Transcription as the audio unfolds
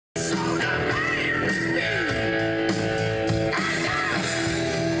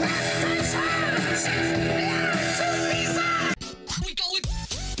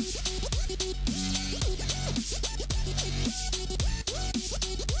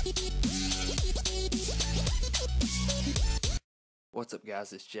What's up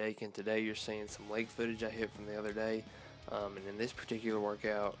guys, it's Jake, and today you're seeing some leg footage I hit from the other day. And in this particular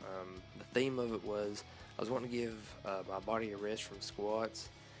workout, the theme of it was I was wanting to give my body a rest from squats,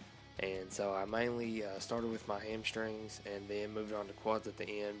 and so I mainly started with my hamstrings and then moved on to quads at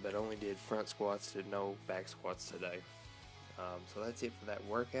the end, but only did front squats, did no back squats today. So that's it for that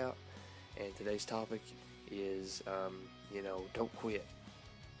workout, and today's topic is don't quit.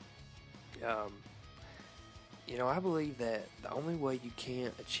 I believe that the only way you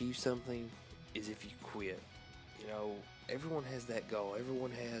can't achieve something is if you quit. Everyone has that goal.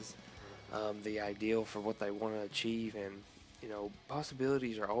 Everyone has the ideal for what they want to achieve, and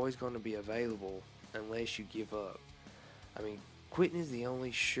possibilities are always going to be available unless you give up. I mean, quitting is the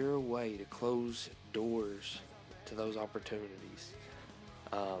only sure way to close doors to those opportunities.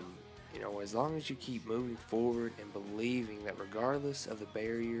 As long as you keep moving forward and believing that regardless of the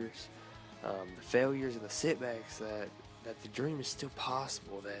barriers, the failures and the setbacks, that the dream is still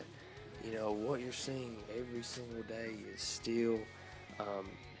possible, that what you're seeing every single day is still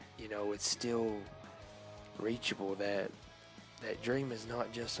it's still reachable, that dream is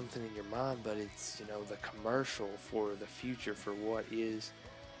not just something in your mind, but it's the commercial for the future, for what is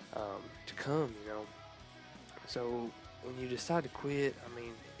to come. So when you decide to quit, I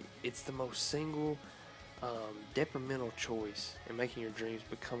mean, it's the most single detrimental choice in making your dreams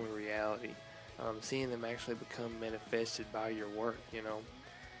become a reality, seeing them actually become manifested by your work.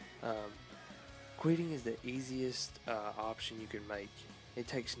 Quitting is the easiest option you can make. It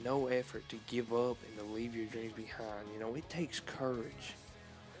takes no effort to give up and to leave your dreams behind. It takes courage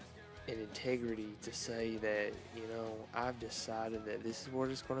and integrity to say that I've decided that this is what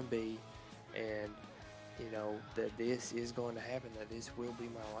it's going to be, and that this is going to happen, that this will be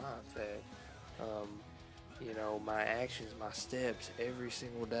my life, that my actions, my steps every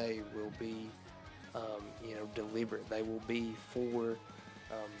single day will be deliberate. They will be for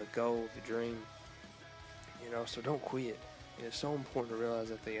the goal, the dream. So don't quit. It's so important to realize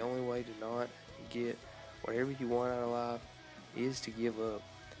that the only way to not get whatever you want out of life is to give up.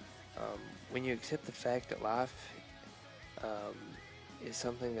 When you accept the fact that life is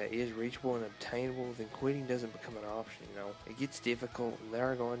something that is reachable and obtainable, then quitting doesn't become an option. It gets difficult, and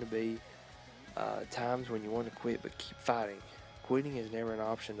there are going to be times when you want to quit, but keep fighting. Quitting is never an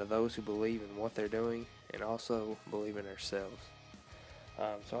option to those who believe in what they're doing and also believe in themselves.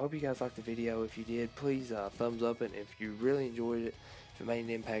 So I hope you guys liked the video. If you did, please thumbs up it. If you really enjoyed it, if it made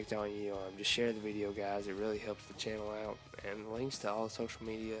an impact on you, just share the video, guys. It really helps the channel out. And links to all the social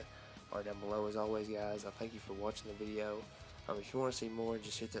media are down below as always, guys. I thank you for watching the video. If you want to see more,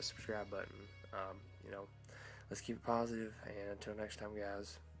 just hit that subscribe button. Let's keep it positive, and until next time,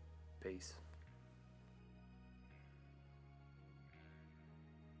 guys, peace.